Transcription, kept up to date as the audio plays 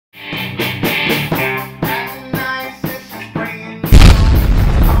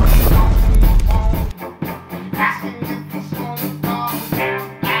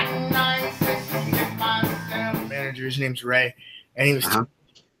name's Ray, and Uh-huh.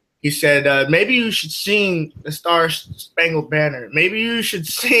 he said, maybe you should sing the Star Spangled Banner. Maybe you should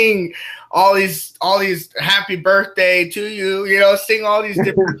sing all these happy birthday to you, sing all these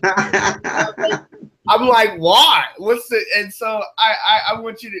different. I'm like, why? What's the? And so I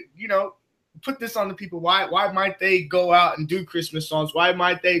want you to, put this on the people. Why might they go out and do Christmas songs? Why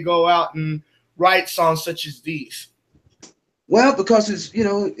might they go out and write songs such as these? Well, because it's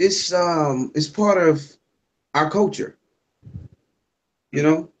part of our culture.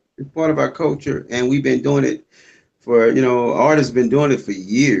 It's part of our culture, and we've been doing it for artists been doing it for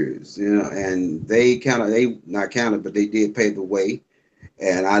years. And they not counted, but they did pave the way.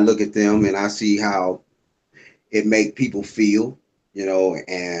 And I look at them and I see how it make people feel,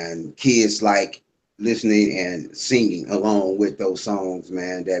 and kids like listening and singing along with those songs,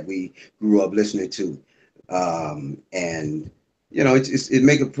 man, that we grew up listening to. And it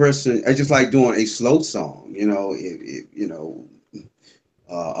make a person. I just like doing a slow song,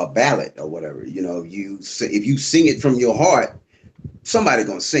 a ballad or whatever. If you sing it from your heart, somebody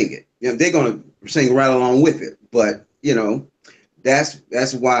gonna sing it. They're gonna sing right along with it. But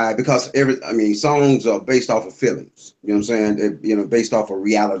that's why, because songs are based off of feelings. You know what I'm saying? They're, based off of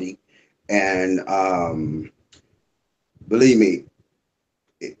reality. And believe me,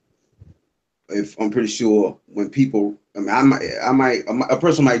 if I'm pretty sure when people, a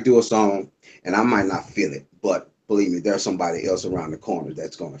person might do a song and I might not feel it, but believe me, there's somebody else around the corner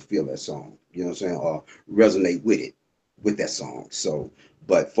that's gonna feel that song. You know what I'm saying? Or resonate with it, with that song. So,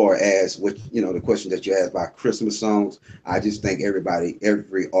 but far as what the question that you asked about Christmas songs, I just think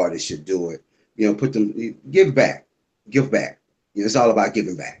every artist should do it. Put them, give back. It's all about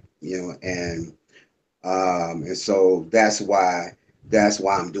giving back. And so that's why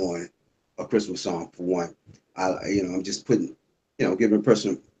I'm doing a Christmas song for one. I'm just putting, giving a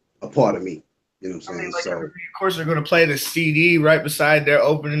person a part of me. You know what I'm saying? Like, So of course, they're going to play the CD right beside they're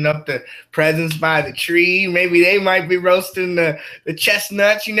opening up the presents by the tree. Maybe they might be roasting the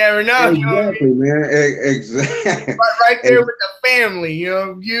chestnuts. You never know. You know what I exactly, mean? man. Exactly. Right there with the family.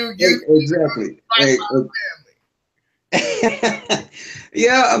 Exactly. Right by the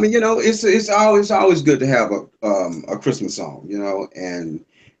Yeah, it's always good to have a Christmas song, and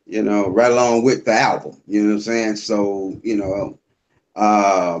right along with the album, you know what I'm saying? So,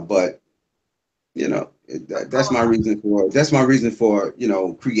 but that's my reason for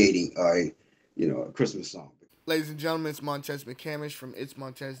creating a Christmas song. Ladies and gentlemen, it's Montez McCamish from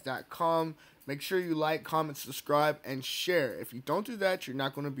itsmontez.com. Make sure you like, comment, subscribe, and share. If you don't do that, you're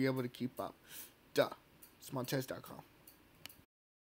not going to be able to keep up. Duh. It's montez.com.